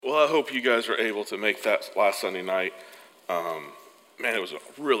I hope you guys were able to make that last Sunday night. Man, it was a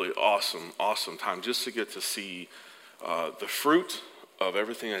really awesome time just to get to see the fruit of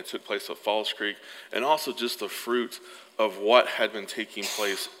everything that took place at Falls Creek, and also just the fruit of what had been taking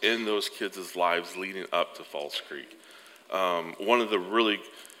place in those kids' lives leading up to Falls Creek. One of the really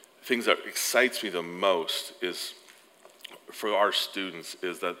things that excites me the most is for our students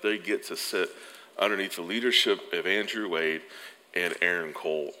is that they get to sit underneath the leadership of Andrew Wade and Aaron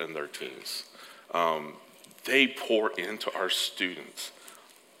Cole and their teams. They pour into our students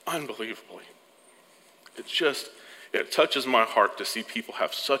unbelievably. It touches my heart to see people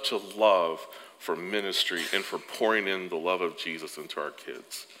have such a love for ministry and for pouring in the love of Jesus into our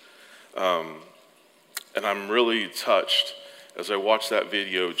kids. And I'm really touched as I watch that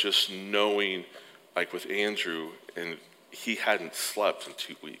video, just knowing, like with Andrew, and he hadn't slept in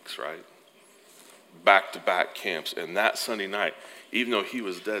 2 weeks, right? Back-to-back camps. And that Sunday night, even though he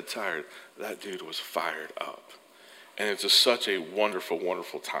was dead tired, that dude was fired up. And it's just such a wonderful,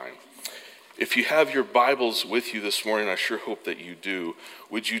 wonderful time. If you have your Bibles with you this morning, I sure hope that you do,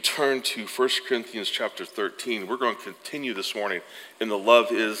 would you turn to 1 Corinthians chapter 13. We're going to continue this morning in the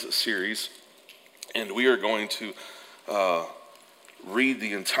Love Is series. And we are going to read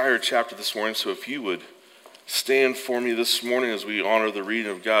the entire chapter this morning. So if you would stand for me this morning as we honor the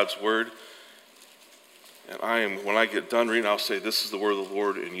reading of God's word. And when I get done reading, I'll say, "This is the word of the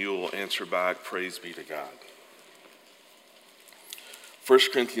Lord," and you will answer back, "Praise be to God."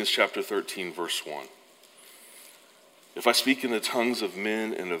 1 Corinthians chapter 13, verse 1. If I speak in the tongues of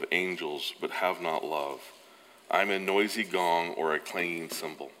men and of angels, but have not love, I am a noisy gong or a clanging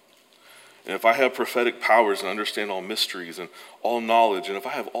cymbal. And if I have prophetic powers and understand all mysteries and all knowledge, and if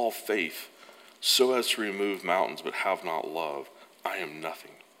I have all faith, so as to remove mountains, but have not love, I am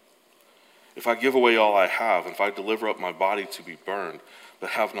nothing. If I give away all I have, and if I deliver up my body to be burned,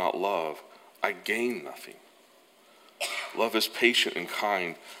 but have not love, I gain nothing. Love is patient and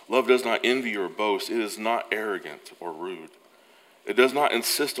kind. Love does not envy or boast. It is not arrogant or rude. It does not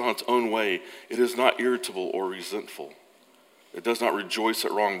insist on its own way. It is not irritable or resentful. It does not rejoice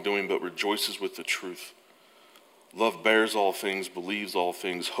at wrongdoing, but rejoices with the truth. Love bears all things, believes all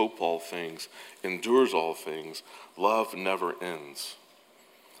things, hopes all things, endures all things. Love never ends.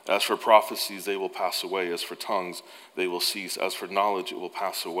 As for prophecies, they will pass away. As for tongues, they will cease. As for knowledge, it will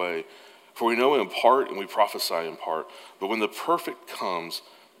pass away. For we know in part and we prophesy in part. But when the perfect comes,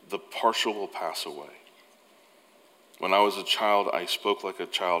 the partial will pass away. When I was a child, I spoke like a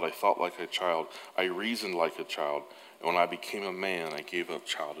child. I thought like a child. I reasoned like a child. And when I became a man, I gave up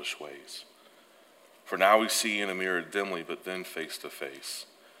childish ways. For now we see in a mirror dimly, but then face to face.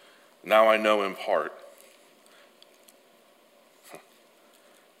 Now I know in part.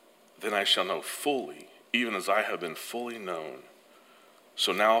 Then I shall know fully, even as I have been fully known.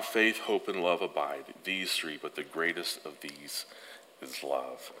 So now faith, hope, and love abide, these three, but the greatest of these is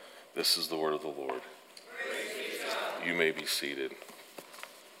love. This is the word of the Lord. You may be seated.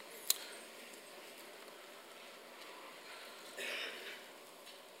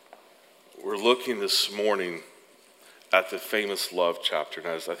 We're looking this morning at the famous love chapter. And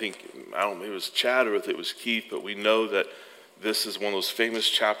as I don't know, it was Chad or if it was Keith, but we know that this is one of those famous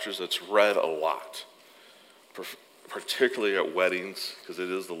chapters that's read a lot, particularly at weddings, because it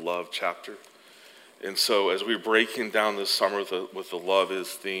is the love chapter. And so as we're breaking down this summer with the Love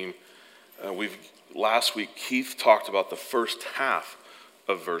Is theme, last week Keith talked about the first half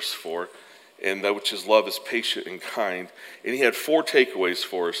of verse 4, and that which is love is patient and kind. And he had 4 takeaways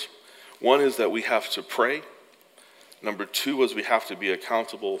for us. One is that we have to pray. Number 2 was we have to be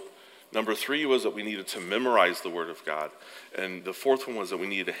accountable. Number 3 was that we needed to memorize the Word of God. And the 4th one was that we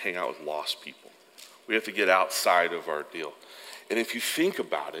needed to hang out with lost people. We have to get outside of our deal. And if you think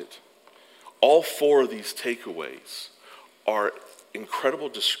about it, all 4 of these takeaways are incredible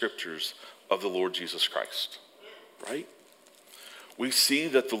descriptors of the Lord Jesus Christ, right? We see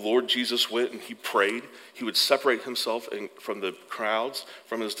that the Lord Jesus went and he prayed. He would separate himself from the crowds,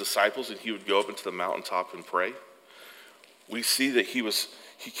 from his disciples, and he would go up into the mountaintop and pray. We see that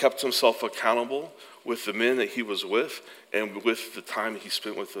he kept himself accountable with the men that he was with and with the time he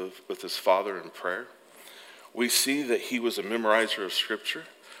spent with his Father in prayer. We see that he was a memorizer of Scripture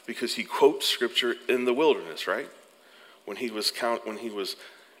because he quotes Scripture in the wilderness, right? When he was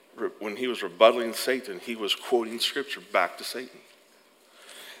rebuttaling Satan, he was quoting Scripture back to Satan.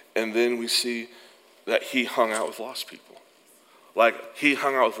 And then we see that he hung out with lost people. Like, he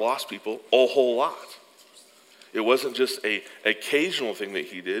hung out with lost people a whole lot. It wasn't just an occasional thing that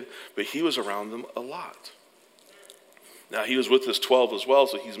he did, but he was around them a lot. Now, he was with his 12 as well,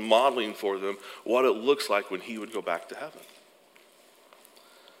 so he's modeling for them what it looks like when he would go back to heaven.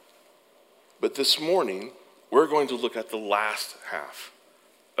 But this morning, we're going to look at the last half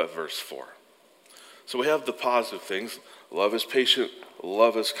of verse 4. So we have the positive things. Love is patient,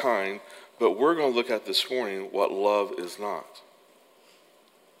 love is kind. But we're going to look at this morning what love is not.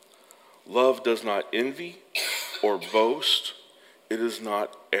 Love does not envy or boast. It is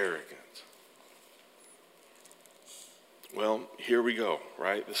not arrogant. Well, here we go,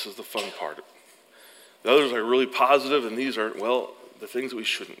 right? This is the fun part. The others are really positive, and these are, well, the things that we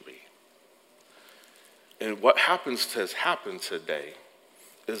shouldn't be. And what has happened today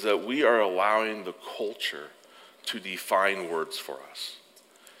is that we are allowing the culture to define words for us.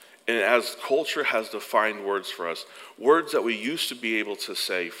 And as culture has defined words for us, words that we used to be able to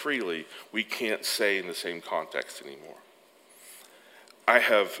say freely, we can't say in the same context anymore.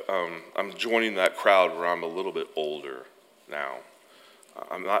 I'm joining that crowd where I'm a little bit older now.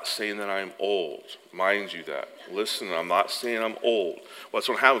 I'm not saying that I'm old. Mind you that. Listen, I'm not saying I'm old. What's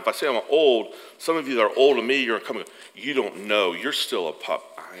going to happen, if I say I'm old, some of you that are old to me, you're coming, you don't know. You're still a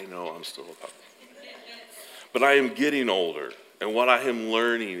pup. I know I'm still a pup. But I am getting older. And what I am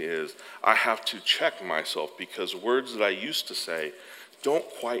learning is I have to check myself because words that I used to say don't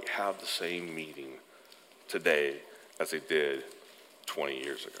quite have the same meaning today as they did 20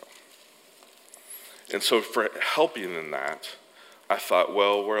 years ago. And so for helping in that, I thought,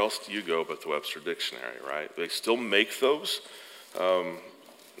 well, where else do you go but the Webster Dictionary, right? They still make those.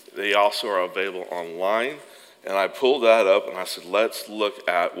 They also are available online. And I pulled that up and I said, let's look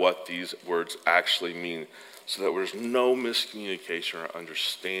at what these words actually mean so that there's no miscommunication or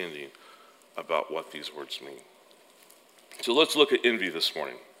understanding about what these words mean. So let's look at envy this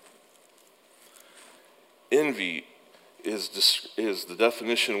morning. Envy is the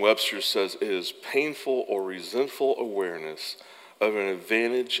definition Webster says is painful or resentful awareness of an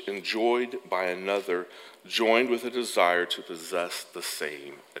advantage enjoyed by another, joined with a desire to possess the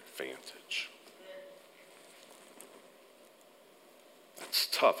same advantage. That's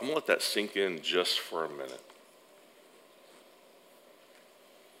tough. I'm going to let that sink in just for a minute.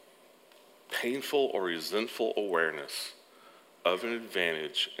 Painful or resentful awareness of an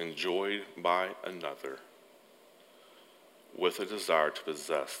advantage enjoyed by another with a desire to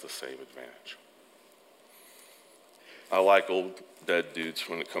possess the same advantage. I like old dead dudes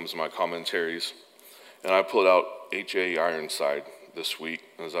when it comes to my commentaries. And I pulled out H.A. Ironside this week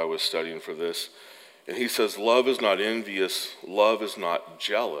as I was studying for this. And he says, love is not envious, love is not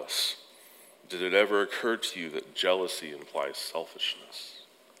jealous. Did it ever occur to you that jealousy implies selfishness?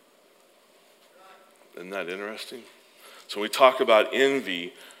 Isn't that interesting? So when we talk about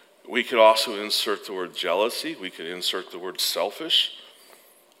envy, we could also insert the word jealousy. We could insert the word selfish.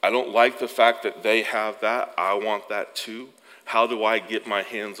 I don't like the fact that they have that. I want that too. How do I get my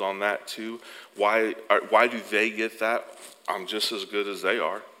hands on that too? Why do they get that? I'm just as good as they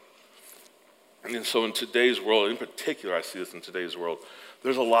are. And so in today's world, in particular, I see this in today's world,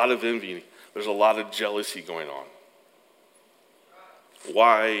 there's a lot of envy. There's a lot of jealousy going on.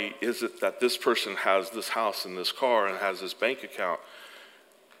 Why is it that this person has this house and this car and has this bank account?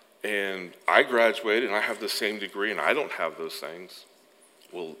 And I graduated and I have the same degree and I don't have those things.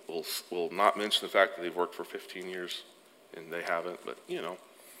 We'll not mention the fact that they've worked for 15 years and they haven't, but you know.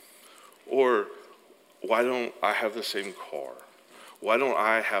 Or why don't I have the same car? Why don't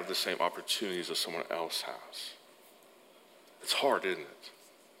I have the same opportunities as someone else has? It's hard, isn't it?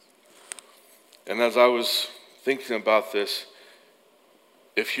 And as I was thinking about this,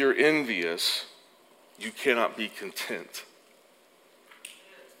 if you're envious, you cannot be content.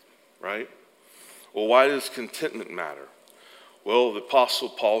 Right? Well, why does contentment matter? Well, the Apostle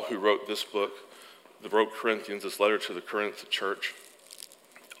Paul, who wrote this book, wrote Corinthians, this letter to the Corinth church,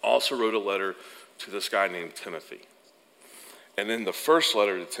 also wrote a letter to this guy named Timothy. And in the first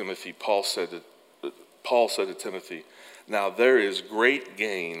letter to Timothy, Paul said to Timothy, now there is great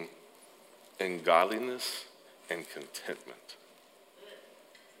gain in godliness and contentment.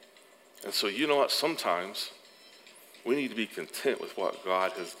 And so you know what? Sometimes we need to be content with what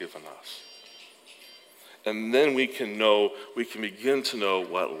God has given us. And then we can begin to know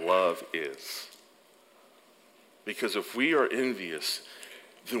what love is. Because if we are envious,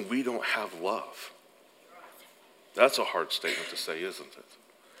 then we don't have love. That's a hard statement to say, isn't it?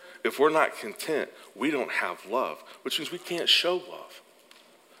 If we're not content, we don't have love, which means we can't show love.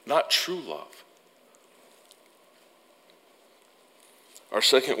 Not true love. Our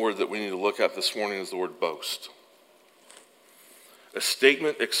second word that we need to look at this morning is the word boast. A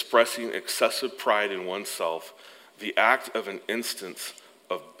statement expressing excessive pride in oneself, the act of an instance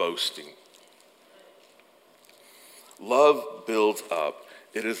of boasting. Love builds up.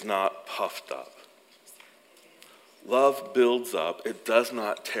 It is not puffed up. Love builds up. It does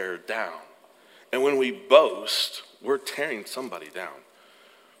not tear down. And when we boast, we're tearing somebody down.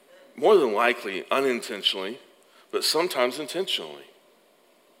 More than likely, unintentionally, but sometimes intentionally.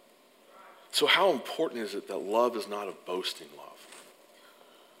 So how important is it that love is not a boasting love?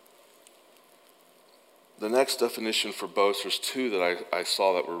 The next definition for boast, there's two that I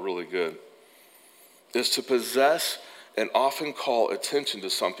saw that were really good, is to possess and often call attention to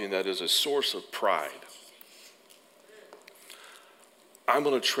something that is a source of pride. I'm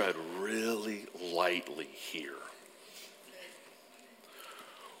going to tread really lightly here.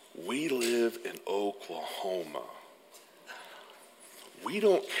 We live in Oklahoma. We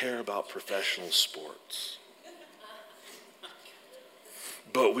don't care about professional sports.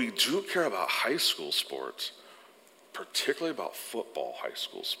 But we do care about high school sports, particularly about football high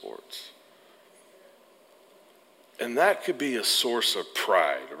school sports. And that could be a source of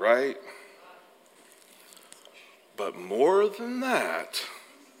pride, right? But more than that,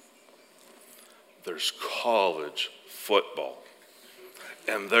 there's college football.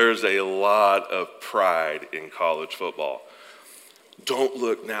 And there's a lot of pride in college football. Don't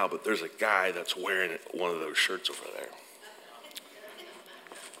look now, but there's a guy that's wearing one of those shirts over there.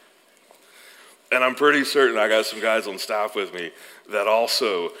 And I'm pretty certain I got some guys on staff with me that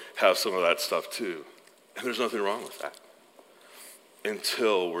also have some of that stuff too. And there's nothing wrong with that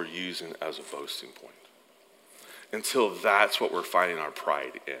until we're using it as a boasting point. Until that's what we're finding our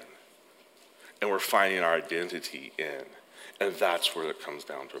pride in. And we're finding our identity in. And that's where it comes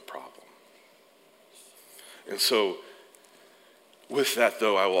down to a problem. And so, with that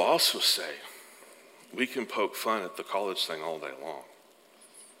though, I will also say, we can poke fun at the college thing all day long.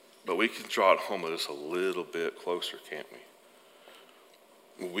 But we can draw it home with us a little bit closer, can't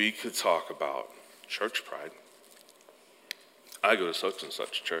we? We could talk about church pride. I go to such and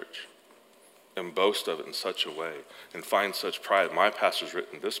such church and boast of it in such a way and find such pride. My pastor's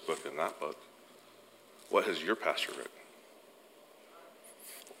written this book and that book. What has your pastor written?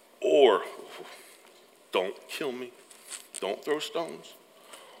 Or, don't kill me, don't throw stones.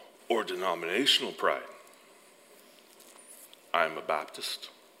 Or denominational pride. I'm a Baptist.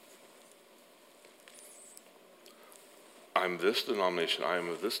 I'm this denomination, I am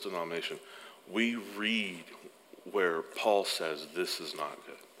of this denomination. We read where Paul says this is not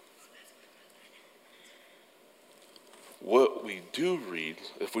good. What we do read,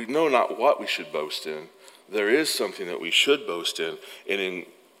 if we know not what we should boast in, there is something that we should boast in. And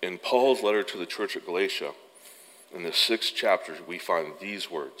in Paul's letter to the church at Galatia, in the 6th chapter, we find these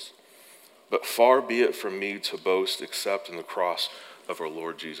words. But far be it from me to boast except in the cross of our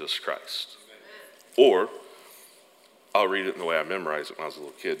Lord Jesus Christ. Or, I'll read it in the way I memorized it when I was a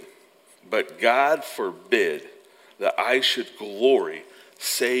little kid. But God forbid that I should glory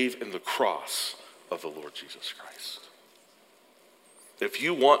save in the cross of the Lord Jesus Christ. If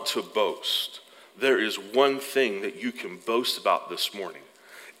you want to boast, there is one thing that you can boast about this morning,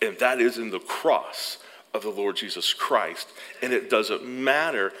 and that is in the cross of the Lord Jesus Christ. And it doesn't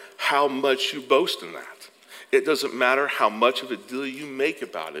matter how much you boast in that. It doesn't matter how much of a deal you make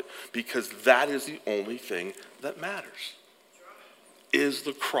about it, because that is the only thing that matters, is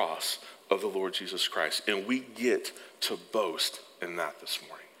the cross of the Lord Jesus Christ. And we get to boast in that this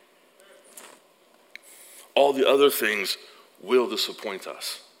morning. All the other things will disappoint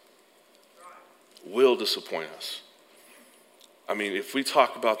us. Will disappoint us. I mean, if we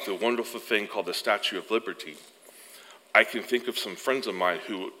talk about the wonderful thing called the Statue of Liberty, I can think of some friends of mine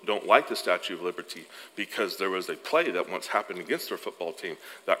who don't like the Statue of Liberty because there was a play that once happened against their football team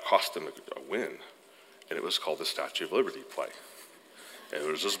that cost them a win. And it was called the Statue of Liberty play. And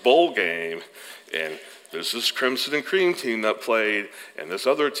there was this bowl game, and there's this Crimson and Cream team that played, and this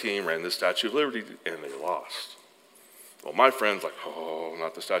other team ran the Statue of Liberty, and they lost. Well, my friends like, oh,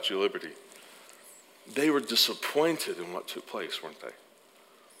 not the Statue of Liberty. They were disappointed in what took place, weren't they?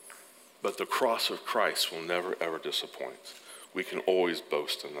 But the cross of Christ will never, ever disappoint. We can always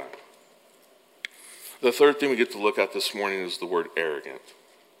boast in that. The third thing we get to look at this morning is the word arrogant.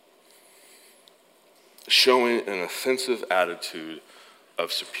 Showing an offensive attitude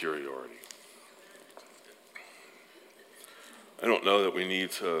of superiority. I don't know that we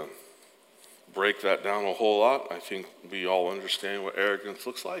need to break that down a whole lot. I think we all understand what arrogance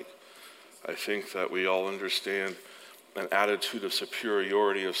looks like. I think that we all understand an attitude of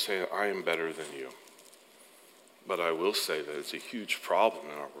superiority of saying, I am better than you. But I will say that it's a huge problem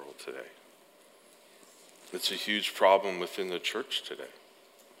in our world today. It's a huge problem within the church today.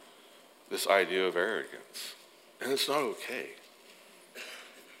 This idea of arrogance. And it's not okay.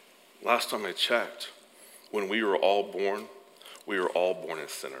 Last time I checked, when we were all born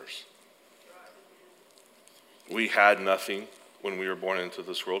as sinners. We had nothing. when we were born into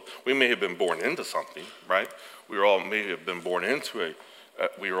this world. We may have been born into something, right? We were all born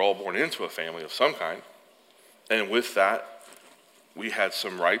into a family of some kind. And with that, we had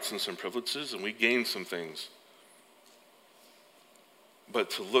some rights and some privileges, and we gained some things. But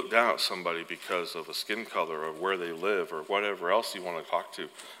to look down at somebody because of a skin color or where they live or whatever else you want to talk to,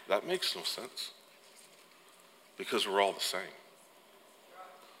 that makes no sense. Because we're all the same.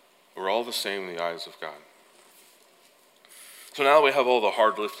 We're all the same in the eyes of God. So now that we have all the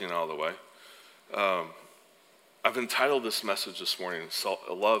hard lifting out of the way, I've entitled this message this morning,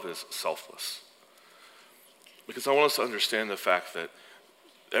 Love is Selfless. Because I want us to understand the fact that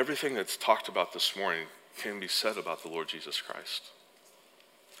everything that's talked about this morning can be said about the Lord Jesus Christ.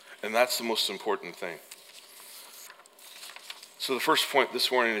 And that's the most important thing. So the first point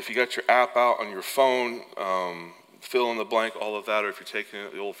this morning, if you got your app out on your phone, fill in the blank, all of that, or if you're taking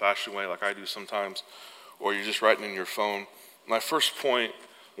it the old-fashioned way like I do sometimes, or you're just writing in your phone, my first point,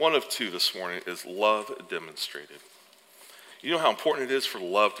 one of two this morning, is love demonstrated. You know how important it is for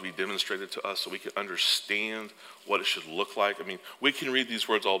love to be demonstrated to us so we can understand what it should look like? I mean, we can read these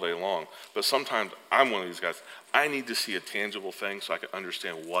words all day long, but sometimes I'm one of these guys. I need to see a tangible thing so I can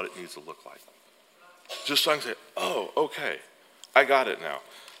understand what it needs to look like. Just so I can say, oh, okay, I got it now.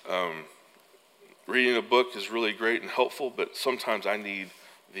 Reading a book is really great and helpful, but sometimes I need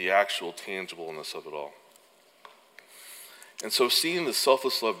the actual tangibleness of it all. And so seeing the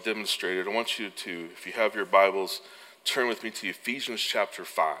selfless love demonstrated, I want you to, if you have your Bibles, turn with me to Ephesians chapter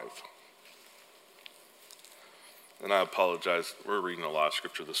 5. And I apologize, we're reading a lot of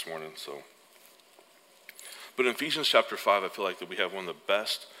scripture this morning, so. But in Ephesians chapter 5, I feel like that we have one of the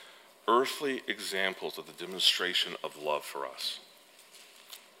best earthly examples of the demonstration of love for us.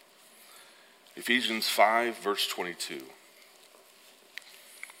 Ephesians 5, verse 22.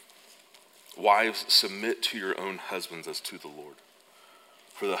 Wives, submit to your own husbands as to the Lord.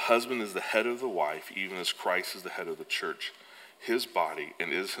 For the husband is the head of the wife, even as Christ is the head of the church, his body,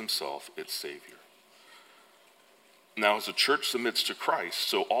 and is himself its Savior. Now, as the church submits to Christ,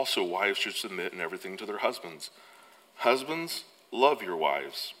 so also wives should submit in everything to their husbands. Husbands, love your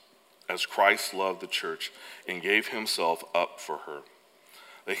wives, as Christ loved the church and gave himself up for her,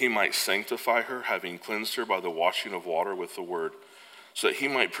 that he might sanctify her, having cleansed her by the washing of water with the word, so that he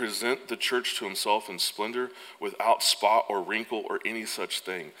might present the church to himself in splendor, without spot or wrinkle or any such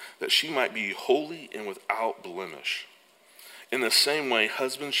thing, that she might be holy and without blemish. In the same way,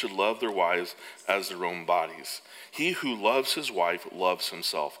 husbands should love their wives as their own bodies. He who loves his wife loves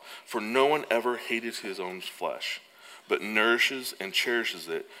himself, for no one ever hated his own flesh, but nourishes and cherishes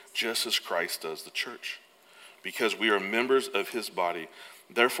it, just as Christ does the church, because we are members of his body.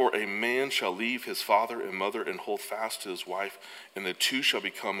 Therefore, a man shall leave his father and mother and hold fast to his wife, and the two shall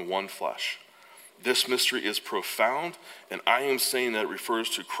become one flesh. This mystery is profound, and I am saying that it refers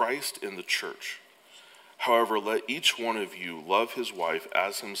to Christ and the church. However, let each one of you love his wife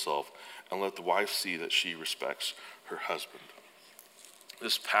as himself, and let the wife see that she respects her husband.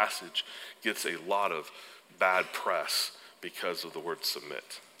 This passage gets a lot of bad press because of the word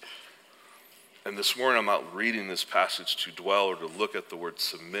submit. And this morning, I'm not reading this passage to dwell or to look at the word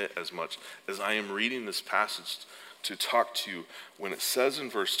submit as much as I am reading this passage to talk to you when it says in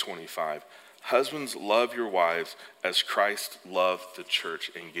verse 25, husbands, love your wives as Christ loved the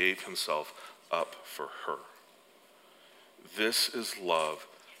church and gave himself up for her. This is love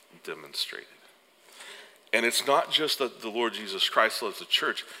demonstrated. And it's not just that the Lord Jesus Christ loves the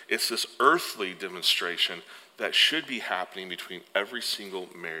church, it's this earthly demonstration that should be happening between every single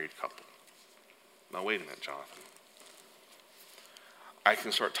married couple. Now, wait a minute, Jonathan. I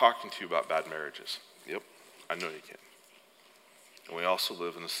can start talking to you about bad marriages. Yep, I know you can. And we also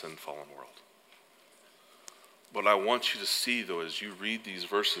live in a sin-fallen world. But I want you to see, though, as you read these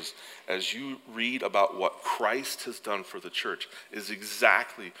verses, as you read about what Christ has done for the church, is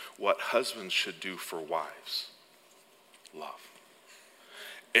exactly what husbands should do for wives. Love.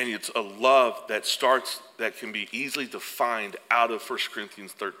 And it's a love that can be easily defined out of 1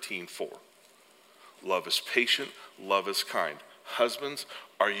 Corinthians 13:4. Love is patient, love is kind. Husbands,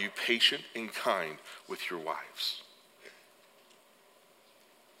 are you patient and kind with your wives?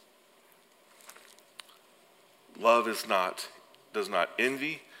 Love does not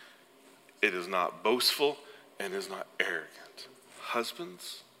envy, it is not boastful, and is not arrogant.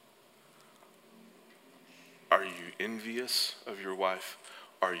 Husbands, are you envious of your wife?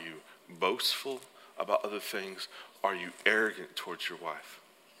 Are you boastful about other things? Are you arrogant towards your wife?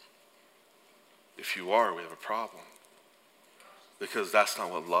 If you are, we have a problem. Because that's not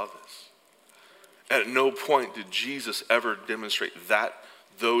what love is. At no point did Jesus ever demonstrate that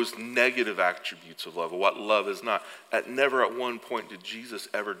those negative attributes of love, what love is not. Never at one point did Jesus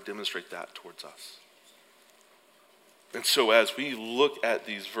ever demonstrate that towards us. And so as we look at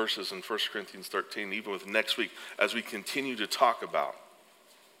these verses in 1 Corinthians 13, even with next week, as we continue to talk about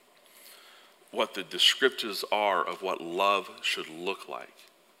what the descriptives are of what love should look like,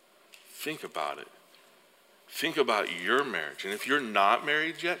 think about it. Think about your marriage. And if you're not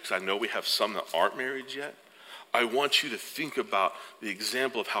married yet, because I know we have some that aren't married yet, I want you to think about the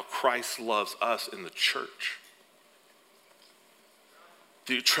example of how Christ loves us in the church.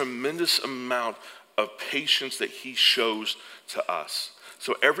 The tremendous amount of patience that he shows to us.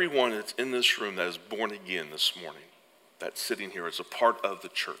 So everyone that's in this room that is born again this morning, that's sitting here as a part of the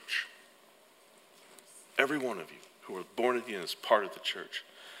church, every one of you who are born again as part of the church,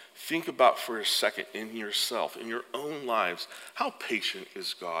 think about for a second in yourself, in your own lives, how patient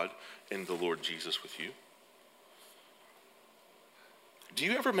is God and the Lord Jesus with you? Do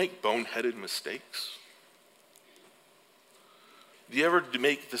you ever make boneheaded mistakes? Do you ever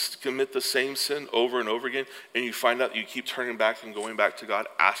commit the same sin over and over again, and you find out that you keep turning back and going back to God,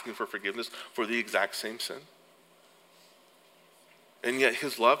 asking for forgiveness for the exact same sin? And yet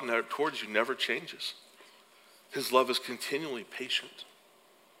his love towards you never changes. His love is continually patient.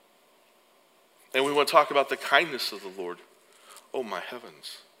 And we want to talk about the kindness of the Lord. Oh, my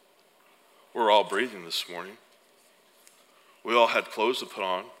heavens. We're all breathing this morning. We all had clothes to put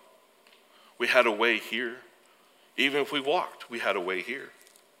on. We had a way here. Even if we walked, we had a way here.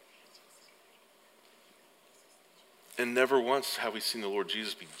 And never once have we seen the Lord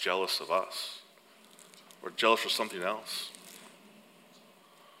Jesus be jealous of us, or jealous of something else,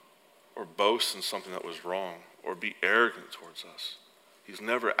 or boast in something that was wrong, or be arrogant towards us. He's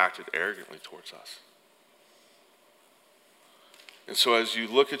never acted arrogantly towards us. And so as you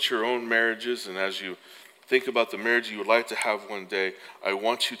look at your own marriages and as you think about the marriage you would like to have one day, I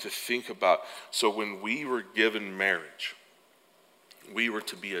want you to think about, so when we were given marriage, we were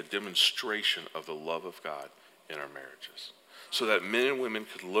to be a demonstration of the love of God in our marriages. So that men and women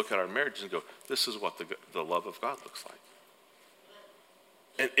could look at our marriages and go, this is what the love of God looks like.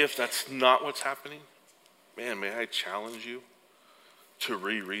 And if that's not what's happening, man, may I challenge you to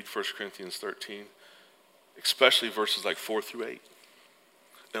reread 1 Corinthians 13, especially verses like 4 through 8.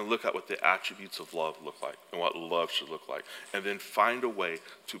 And look at what the attributes of love look like and what love should look like. And then find a way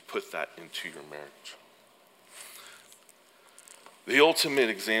to put that into your marriage. The ultimate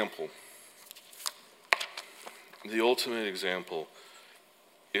example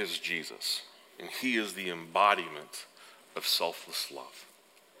is Jesus. And he is the embodiment of selfless love.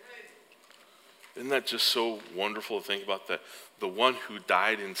 Isn't that just so wonderful to think about, that the one who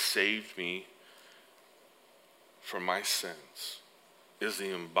died and saved me from my sins is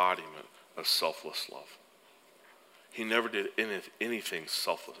the embodiment of selfless love. He never did anything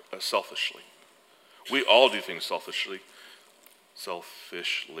selfishly. We all do things selfishly.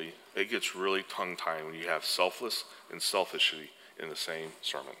 It gets really tongue-tied when you have selfless and selfishly in the same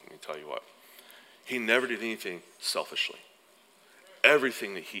sermon. Let me tell you what. He never did anything selfishly.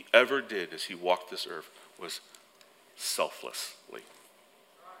 Everything that he ever did as he walked this earth was selflessly.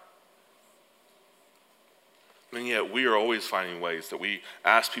 And yet we are always finding ways that we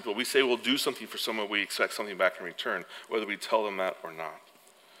ask people, we say we'll do something for someone, we expect something back in return, whether we tell them that or not.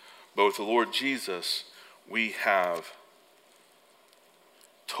 But with the Lord Jesus, we have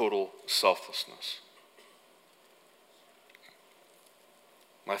total selflessness.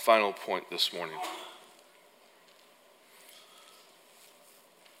 My final point this morning.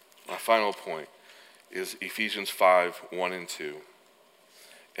 My final point is Ephesians 5, 1 and 2.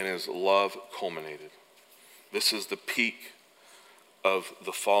 And is love culminated. This is the peak of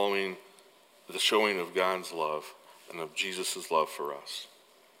the showing of God's love and of Jesus' love for us.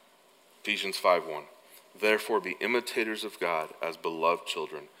 Ephesians 5:1. Therefore be imitators of God as beloved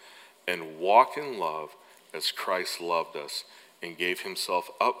children, and walk in love as Christ loved us and gave himself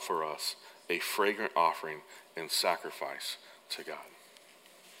up for us, a fragrant offering and sacrifice to God.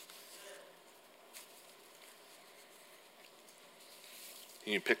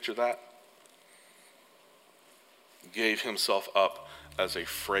 Can you picture that? Gave himself up as a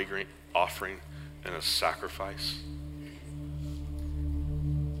fragrant offering and a sacrifice.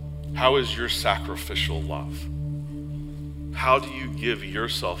 How is your sacrificial love? How do you give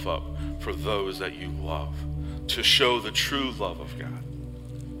yourself up for those that you love to show the true love of God?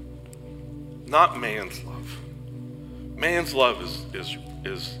 Not man's love. Man's love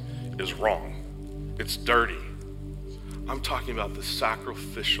is wrong. It's dirty. I'm talking about the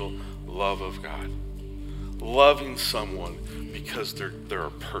sacrificial love of God. Loving someone because they're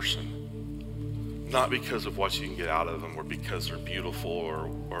a person. not because of what you can get out of them or because they're beautiful or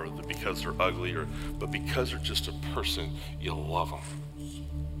because they're ugly, but because they're just a person, you love them.